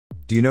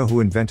Do you know who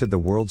invented the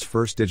world's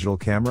first digital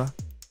camera?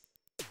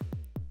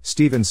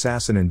 Steven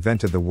Sasson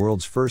invented the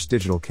world's first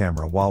digital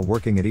camera while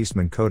working at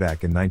Eastman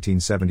Kodak in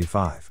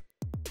 1975.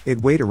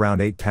 It weighed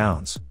around 8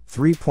 pounds,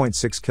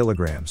 3.6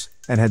 kilograms,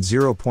 and had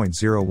 0.01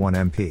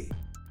 MP.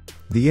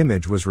 The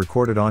image was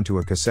recorded onto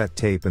a cassette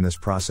tape, and this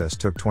process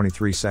took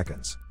 23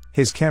 seconds.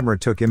 His camera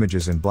took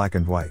images in black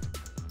and white.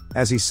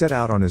 As he set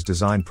out on his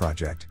design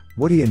project,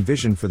 what he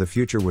envisioned for the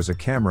future was a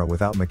camera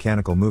without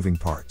mechanical moving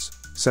parts.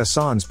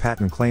 Sasson's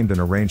patent claimed an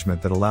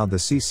arrangement that allowed the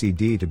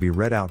CCD to be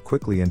read out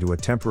quickly into a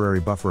temporary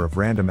buffer of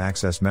random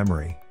access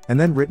memory, and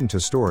then written to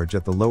storage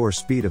at the lower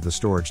speed of the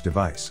storage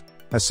device.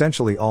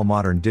 Essentially, all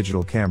modern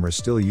digital cameras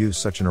still use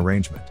such an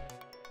arrangement.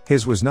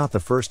 His was not the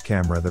first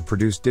camera that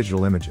produced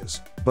digital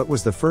images, but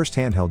was the first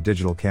handheld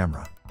digital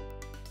camera.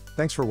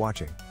 Thanks for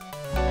watching.